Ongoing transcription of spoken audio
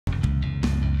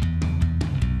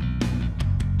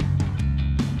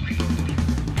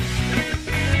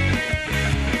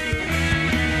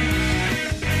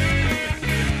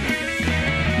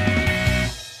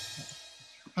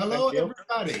you.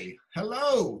 Everybody.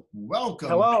 Hello. Welcome.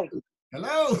 Hello.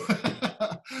 Hello.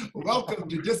 Welcome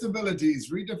to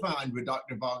Disabilities Redefined with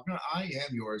Dr. Wagner. I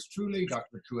am yours truly,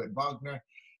 Dr. Truett Wagner,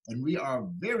 and we are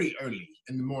very early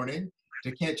in the morning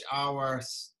to catch our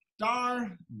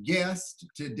star guest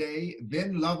today,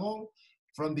 Ben Lovell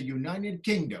from the United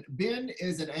Kingdom. Ben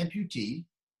is an amputee.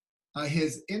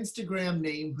 His Instagram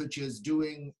name, which is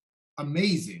doing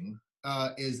amazing,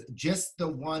 is Just the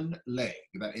One Leg.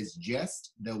 That is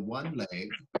Just the One Leg.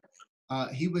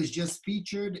 He was just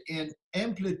featured in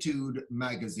Amplitude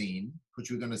magazine, which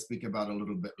we're going to speak about a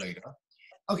little bit later.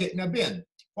 Okay, now Ben,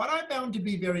 what I found to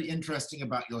be very interesting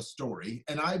about your story,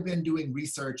 and I've been doing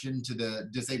research into the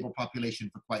disabled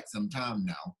population for quite some time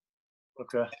now.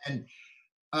 Okay. And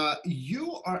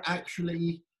you are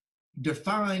actually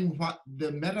defying what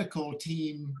the medical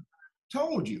team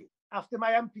told you. After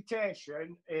my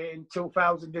amputation in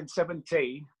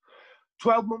 2017,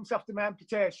 12 months after my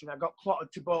amputation, I got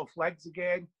clotted to both legs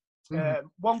again.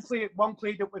 One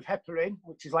cleared up with heparin,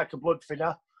 which is like a blood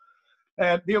thinner.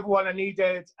 The other one, I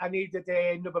needed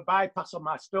another bypass on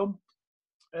my stump.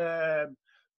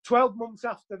 12 months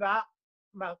after that,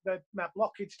 my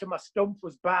blockage to my stump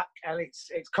was back, and it's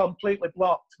completely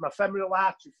blocked. My femoral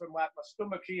artery from like my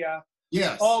stomach here,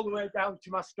 yes, all the way down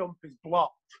to my stump is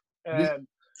blocked. Yes.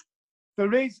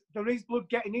 There is blood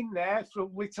getting in there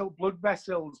through little blood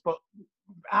vessels, but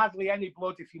hardly any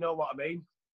blood, if you know what I mean.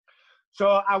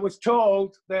 So I was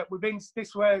told that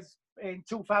this was in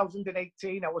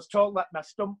 2018, I was told that my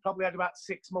stump probably had about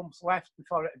 6 months left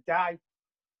before it would die.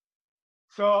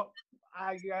 So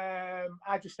I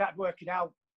just started working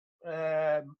out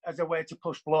as a way to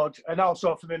push blood, and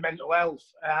also for my mental health.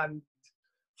 And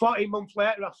 14 months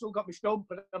later, I've still got my stump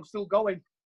and I'm still going.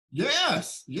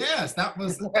 Yes, that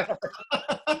was.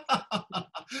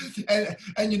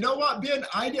 and you know what, Ben?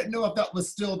 I didn't know if that was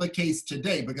still the case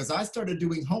today, because I started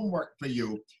doing homework for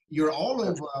you. You're all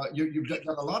over. You've done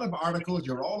a lot of articles.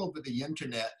 You're all over the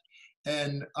internet,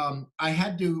 and I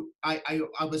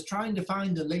was trying to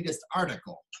find the latest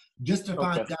article just to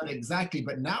find out exactly.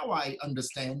 But now I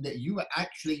understand that you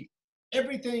actually,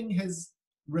 everything has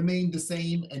remained the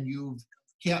same, and you've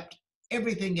kept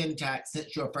everything intact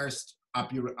since your first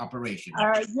operation.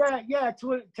 Yeah.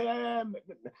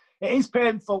 It is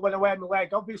painful when I wear my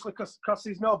leg, obviously, because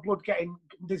there's not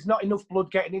enough blood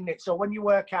getting in it. So when you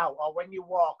work out or when you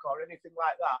walk or anything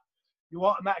like that, you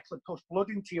automatically push blood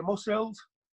into your muscles.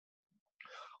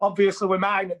 Obviously, with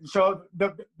mine, so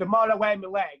the more I wear my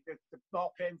leg, the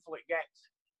more painful it gets.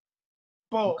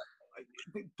 But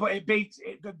it beats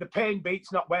the pain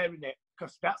beats not wearing it,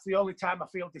 because that's the only time I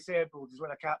feel disabled, is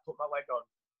when I can't put my leg on.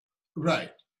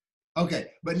 Right.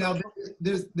 Okay, but now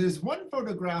there's one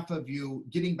photograph of you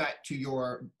getting back to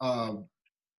your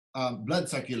blood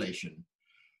circulation.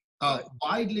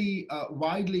 Widely,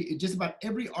 just about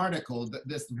every article,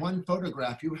 this one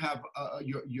photograph, you have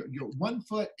your one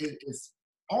foot is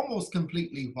almost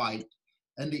completely white,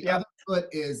 and the other foot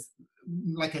is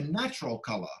like a natural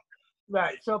color.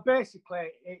 Right. So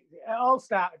basically, it all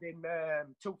started in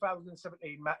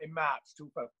 2017, in March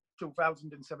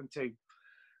 2017.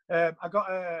 I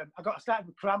started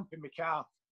with cramp in my calf.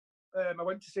 I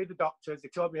went to see the doctors. They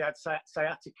told me I had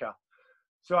sciatica.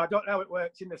 So I don't know how it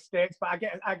works in the States, but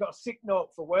I got a sick note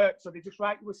for work. So they just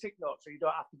write you a sick note so you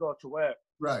don't have to go to work.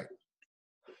 Right.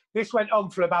 This went on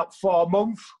for about 4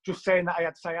 months, just saying that I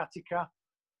had sciatica.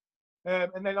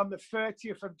 And then on the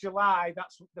 30th of July,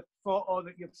 that's the photo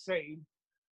that you've seen,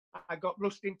 I got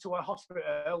rushed into a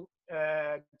hospital to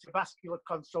a vascular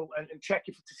consultant and check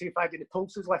to see if I had any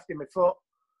pulses left in my foot.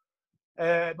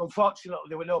 Unfortunately,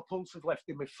 there were no pulses left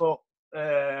in my foot.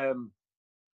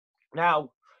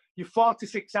 Now, you've 4 to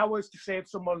 6 hours to save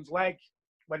someone's leg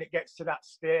when it gets to that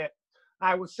state.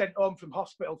 I was sent home from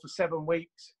hospital for 7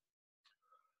 weeks.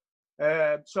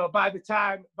 So by the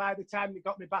time they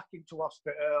got me back into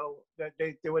hospital, there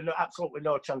were absolutely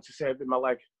no chance of saving my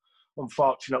leg,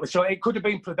 unfortunately. So it could have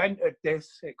been prevented.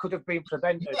 It could have been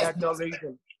prevented. Yes, I had no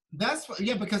reason. That's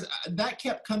because that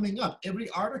kept coming up. Every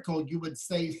article you would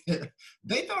say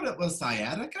they thought it was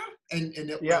sciatica, and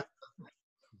it was.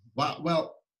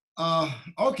 Well,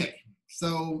 okay.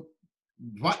 So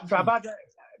what? So I've had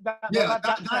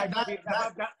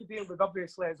that to deal with,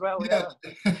 obviously, as well. Yeah.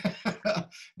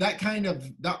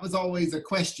 that was always a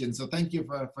question. So thank you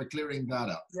for clearing that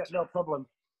up. Yeah, no problem.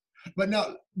 But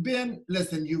now, Ben,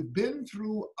 listen, you've been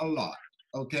through a lot.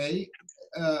 Okay.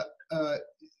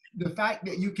 The fact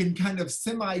that you can kind of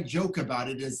semi-joke about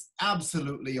it is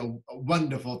absolutely a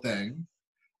wonderful thing.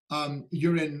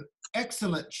 You're in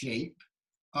excellent shape.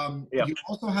 You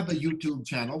also have a YouTube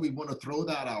channel. We want to throw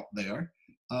that out there.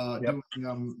 Yep.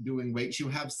 doing weights. You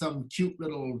have some cute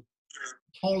little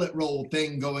toilet roll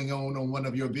thing going on one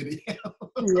of your videos.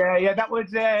 Yeah, that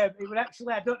was it was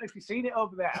actually, I don't know if you've seen it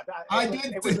over there. I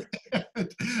did. It was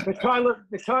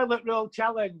the toilet roll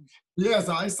challenge. Yes,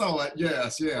 I saw it.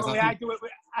 Yes. Only I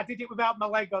did it without my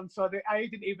leg on, so I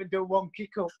didn't even do one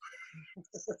kick up.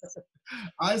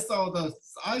 I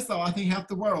think half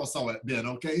the world saw it then.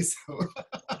 Okay, so.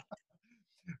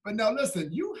 But now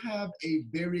listen, you have a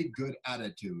very good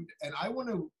attitude, and I want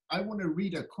to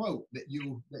read a quote that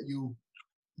you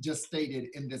just stated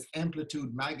in this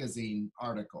Amplitude magazine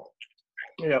article.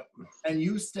 Yep. And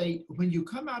you state, when you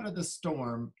come out of the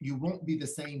storm, you won't be the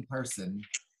same person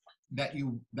that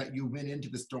you went into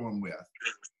the storm with.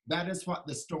 That is what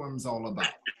the storm's all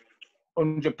about.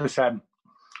 100%.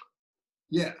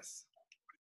 Yes.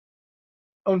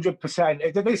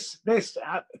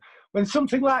 100%. When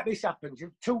something like this happens, you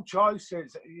have two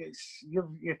choices.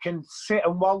 You can sit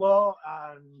and wallow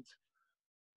and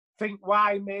think,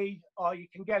 why me? Or you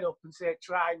can get up and say,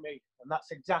 try me. And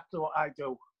that's exactly what I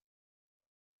do.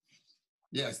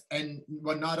 Yes. And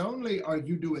well, not only are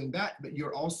you doing that, but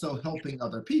you're also helping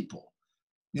other people.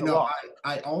 You know,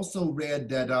 I also read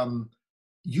that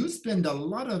you spend a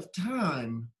lot of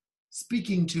time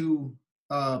speaking to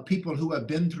people who have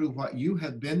been through what you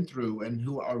have been through and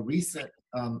who are recent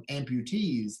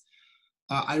amputees.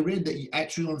 I read that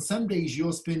actually on some days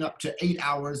you'll spend up to 8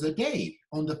 hours a day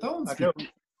on the phone. I do.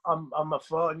 On my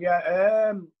phone,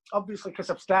 yeah. Obviously,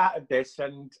 because I've started this,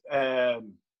 and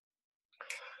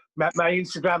my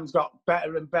Instagram's got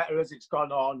better and better as it's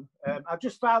gone on. I've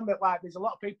just found that there's a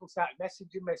lot of people started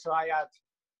messaging me. So I had,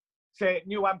 say,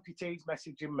 new amputees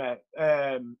messaging me,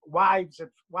 wives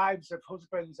of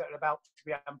husbands that are about to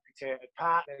be amputated,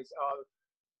 partners,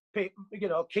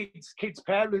 or kids'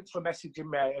 parents were messaging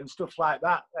me and stuff like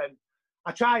that. And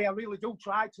I really do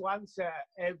try to answer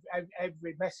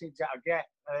every message that I get,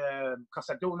 because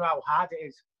I do know how hard it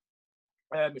is,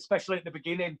 especially at the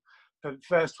beginning, for the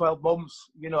first 12 months.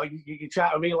 You know, you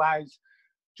try to realise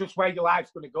just where your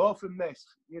life's going to go from this.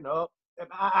 You know,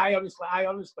 I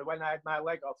honestly, when I had my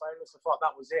leg off, I honestly thought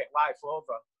that was it, life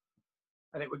over,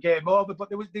 and it was game over.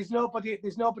 But there's nobody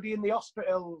in the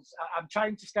hospitals. I'm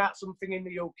trying to start something in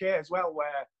the UK as well,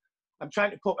 where I'm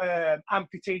trying to put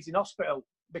amputees in hospital,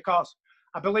 because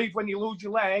I believe when you lose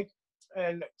your leg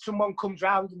and someone comes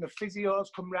round and the physios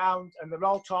come round and they're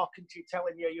all talking to you,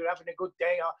 telling you you're having a good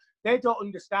day, or they don't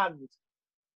understand.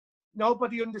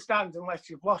 Nobody understands unless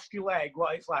you've lost your leg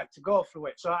what it's like to go through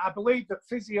it. So I believe that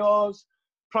physios,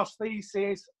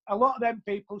 prostheses, a lot of them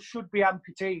people should be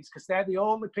amputees, because they're the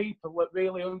only people that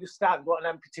really understand what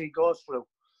an amputee goes through.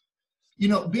 You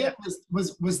know, Ben,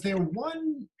 was there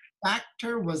one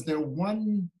factor, was there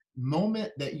one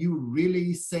moment that you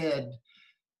really said,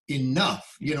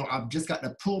 enough, you know, I've just got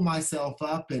to pull myself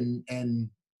up and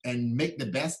make the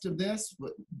best of this?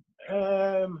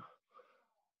 I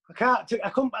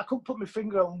couldn't put my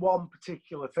finger on one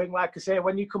particular thing. Like I say,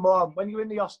 when you come home, when you're in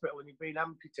the hospital and you've been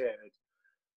amputated,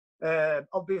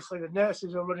 obviously the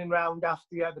nurses are running around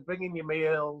after you, they're bringing you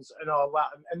meals and all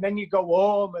that, and then you go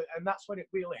home, and that's when it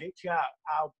really hits you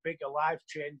how big a life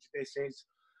change this is.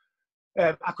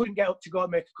 I couldn't get up to go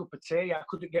and make a cup of tea. I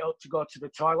couldn't get up to go to the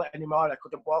toilet anymore. I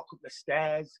couldn't walk up the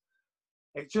stairs.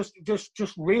 It's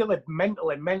just really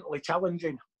mentally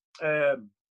challenging. And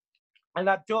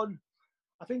I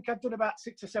think I'd done about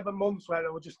 6 or 7 months where I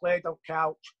was just laid on the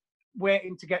couch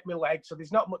waiting to get my leg. So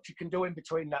there's not much you can do in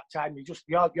between that time.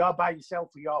 You're by yourself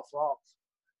with your thoughts.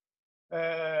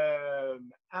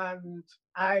 And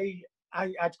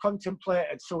I'd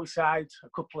contemplated suicide a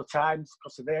couple of times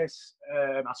because of this.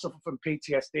 I suffer from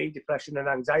PTSD, depression, and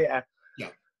anxiety.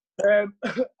 Yeah.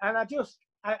 And I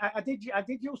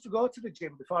did used to go to the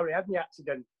gym before I had my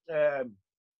accident.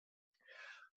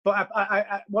 But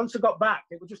I once I got back,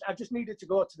 I just needed to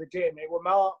go to the gym. It was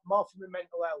more for my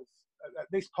mental health at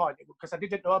this point, because I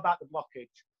didn't know about the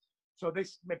blockage. So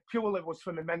this purely was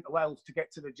for my mental health to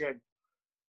get to the gym.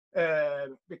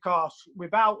 Because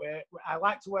without it, I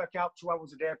like to work out 2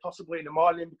 hours a day, possibly in the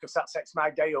morning, because that sets my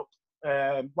day up.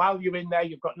 While you're in there,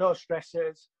 you've got no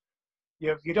stresses.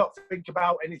 You don't think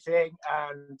about anything,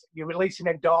 and you're releasing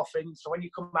endorphins. So when you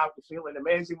come out, you're feeling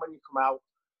amazing when you come out.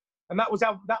 And that was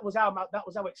how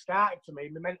it started for me.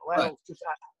 My mental health,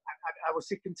 I was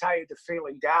sick and tired of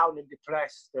feeling down and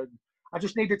depressed, and I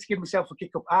just needed to give myself a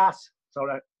kick up ass.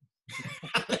 Sorry.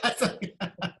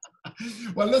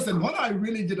 Well, listen, what I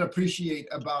really did appreciate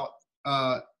about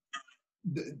the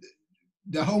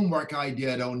homework I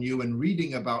did on you and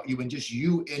reading about you and just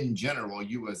you in general,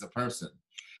 you as a person,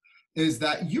 is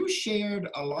that you shared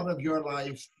a lot of your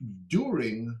life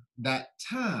during that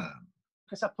time.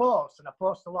 because I post and I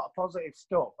post a lot of positive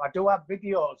stuff. I do have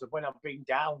videos of when I've been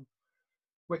down,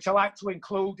 which I like to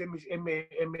include in my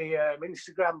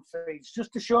Instagram feeds,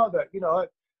 just to show that, you know,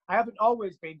 I haven't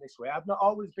always been this way. I've not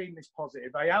always been this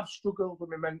positive. I have struggled with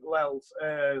my mental health,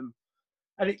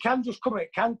 and it can just come.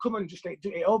 It can come and just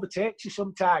it overtakes you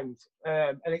sometimes,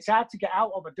 and it's hard to get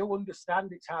out of. I do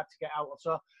understand it's hard to get out of.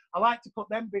 So I like to put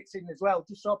them bits in as well,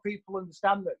 just so people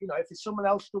understand that, you know, if there's someone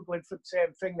else struggling for the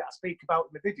same thing that I speak about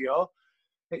in the video,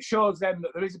 it shows them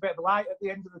that there is a bit of light at the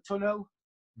end of the tunnel.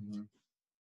 Mm-hmm.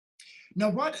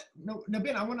 Now,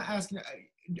 Ben, I want to ask you,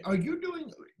 are you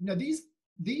doing now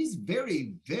these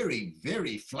very, very,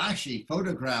 very flashy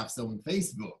photographs on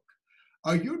Facebook?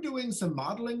 Are you doing some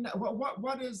modeling?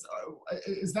 What is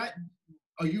that?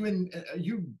 Are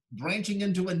you branching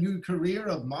into a new career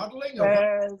of modeling?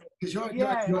 Because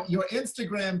your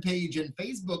Instagram page and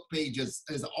Facebook page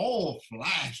is all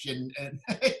flash and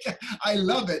I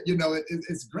love it. You know,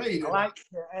 it's great. I like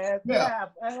it. Yeah.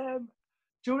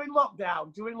 During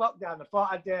lockdown, I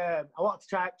thought I wanted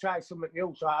to try something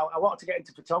new, so I wanted to get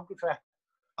into photography.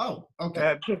 Oh,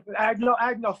 okay. I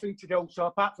had nothing to do, so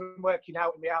apart from working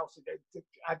out in the house,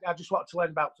 I just wanted to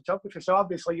learn about photography. So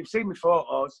obviously, you've seen my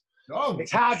photos. Oh,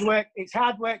 it's hard work. It's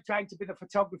hard work trying to be the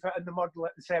photographer and the model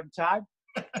at the same time.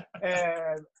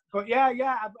 But yeah,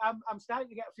 I'm starting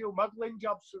to get a few modeling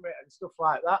jobs from it and stuff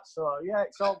like that. So yeah,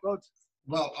 it's all good.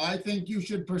 Well, I think you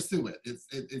should pursue it.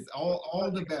 It's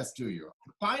all the best to you.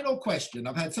 Final question.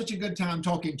 I've had such a good time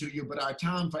talking to you, but our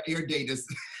time for air date is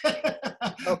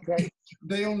okay.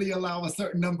 They only allow a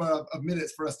certain number of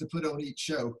minutes for us to put on each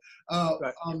show.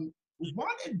 Right.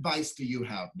 What advice do you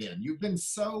have, Ben? You've been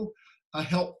so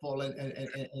helpful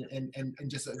and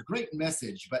just a great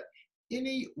message, but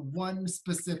any one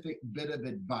specific bit of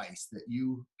advice that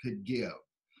you could give?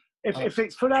 If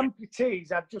it's for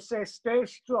amputees, I'd just say stay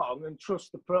strong and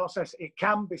trust the process. It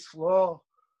can be slow,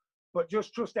 but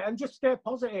just trust it and just stay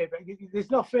positive. There's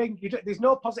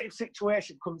no positive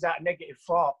situation comes out of negative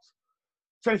thoughts.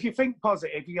 So if you think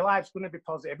positive, your life's going to be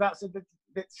positive. That's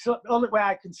the only way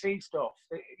I can see stuff.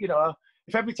 You know,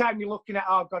 if every time you're looking at,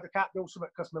 oh God, I can't do something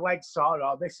because my leg's sore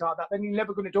or this or that, then you're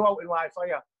never going to do out in life, are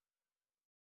you?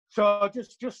 So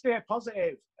just stay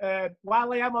positive.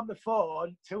 While I am on the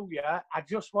phone to you, I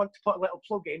just want to put a little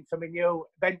plug in for my new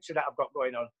venture that I've got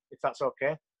going on, if that's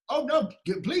okay. Oh no,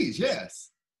 please,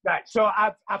 yes. Right. So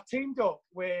I've teamed up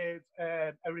with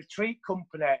a retreat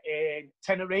company in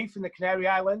Tenerife in the Canary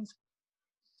Islands.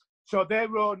 So they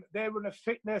run a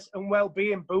fitness and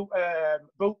well-being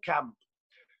boot camp.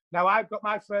 Now I've got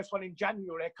my first one in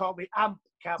January called the AMP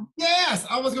Camp. Yes,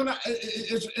 I was gonna.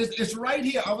 It's right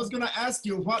here. I was gonna ask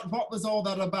you what was all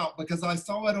that about, because I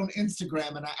saw it on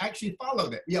Instagram and I actually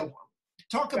followed it. Yeah,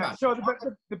 talk about. So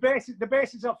the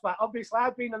basis of that. Obviously,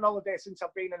 I've been on holiday since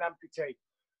I've been an amputee,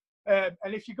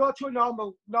 and if you go to a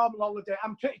normal holiday,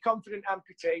 I'm pretty confident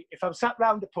amputee. If I'm sat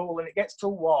round the pool and it gets too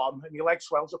warm and your leg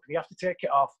swells up and you have to take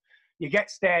it off, you get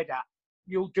stared at.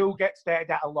 You do get stared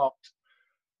at a lot.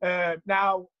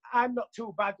 Now, I'm not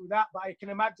too bad with that, but I can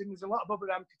imagine there's a lot of other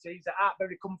amputees that aren't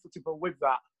very comfortable with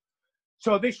that.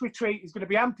 So this retreat is going to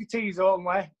be amputees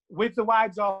only, with the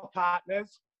wives or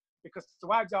partners, because the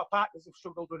wives or partners have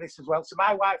struggled with this as well. So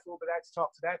my wife will be there to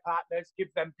talk to their partners, give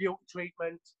them beauty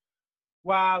treatment,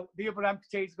 while the other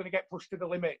amputees are going to get pushed to the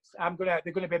limits.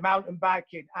 They're going to be mountain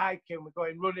biking, hiking, we're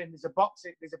going running. There's a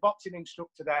boxing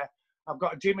instructor there. I've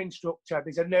got a gym instructor.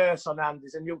 There's a nurse on hand.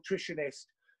 There's a nutritionist.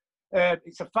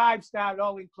 It's a 5-star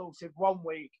all-inclusive 1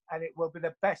 week, and it will be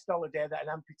the best holiday that an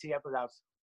amputee ever has.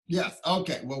 Yes.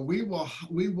 Okay. Well, we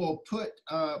will put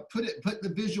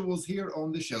the visuals here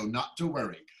on the show. Not to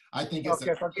worry. I think it's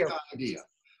a great idea.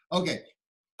 Okay.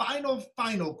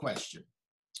 Final question.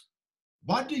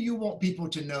 What do you want people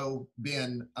to know,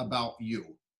 Ben, about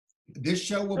you? This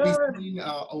show will be seen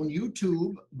on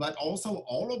YouTube, but also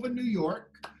all over New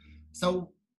York.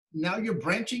 So now you're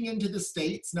branching into the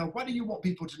States. Now, what do you want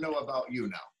people to know about you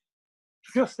now?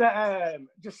 Just that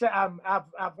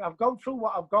I've gone through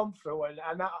what I've gone through, and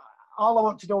all I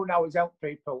want to do now is help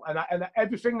people. And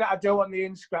everything that I do on the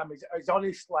Instagram is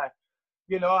honestly,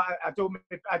 you know, I do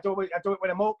it when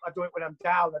I'm up, I do it when I'm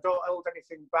down. I don't hold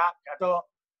anything back.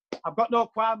 I've got no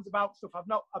qualms about stuff. I've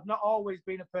not always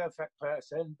been a perfect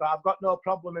person, but I've got no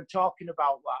problem in talking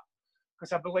about that,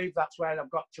 because I believe that's where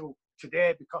I've got to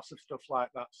today because of stuff like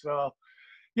that. So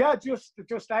yeah, just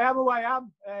I am who I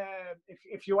am.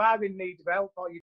 If you are in need of help or you